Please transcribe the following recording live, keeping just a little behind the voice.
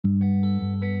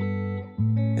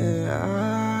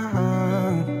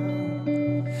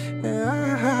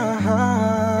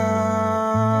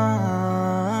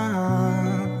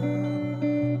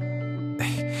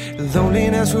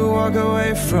Loneliness we walk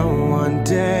away from one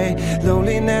day.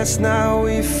 Loneliness, now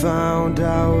we found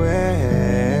our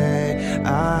way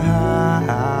out.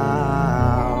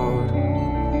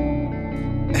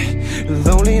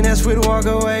 Loneliness we'd walk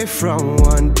away from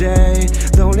one day.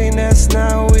 Loneliness,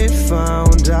 now we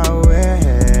found our way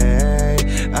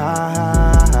out.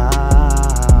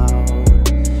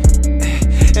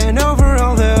 And over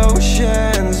all the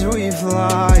oceans we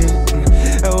fly,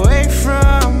 away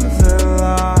from the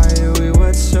lie we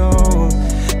were told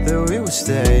that we would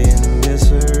stay in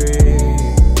misery.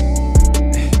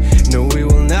 No, we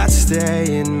will not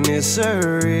stay in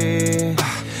misery.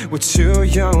 We're too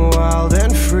young, wild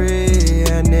and free,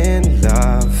 and in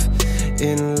love,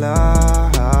 in love.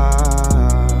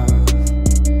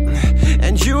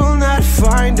 And you will not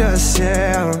find us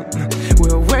here.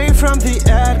 We're away from the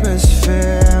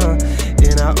atmosphere,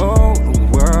 in our own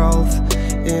world,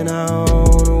 in our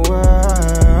own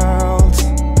world.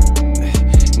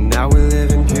 Now we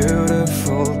live in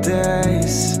beautiful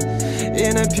days,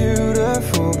 in a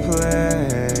beautiful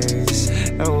place,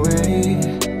 away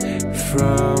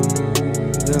from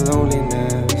the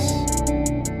loneliness.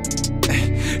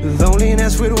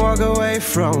 Loneliness we'd walk away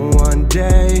from one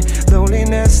day.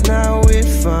 Loneliness, now we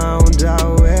found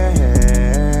our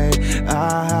way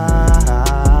out.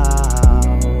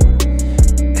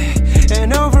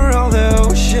 And over all the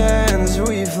oceans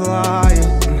we fly,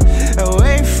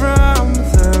 away from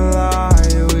the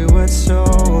lie we were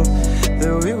told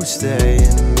that we would stay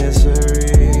in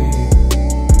misery.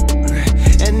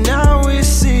 And now we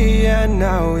see, and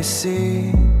now we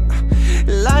see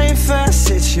life as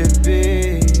it should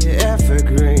be,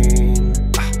 evergreen,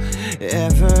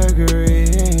 evergreen.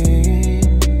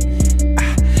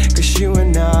 'Cause you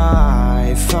and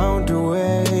I found a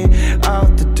way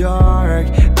out the dark,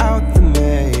 out the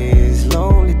maze.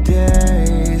 Lonely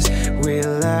days, we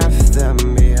left them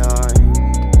behind.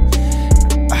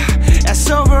 As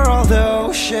over all the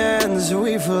oceans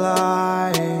we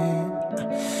fly,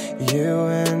 you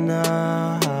and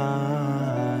I,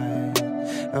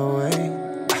 away,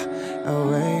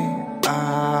 away,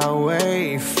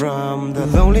 away from the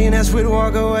loneliness we'd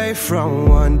walk away from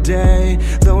one day.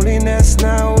 Loneliness,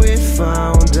 now we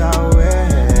found our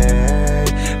way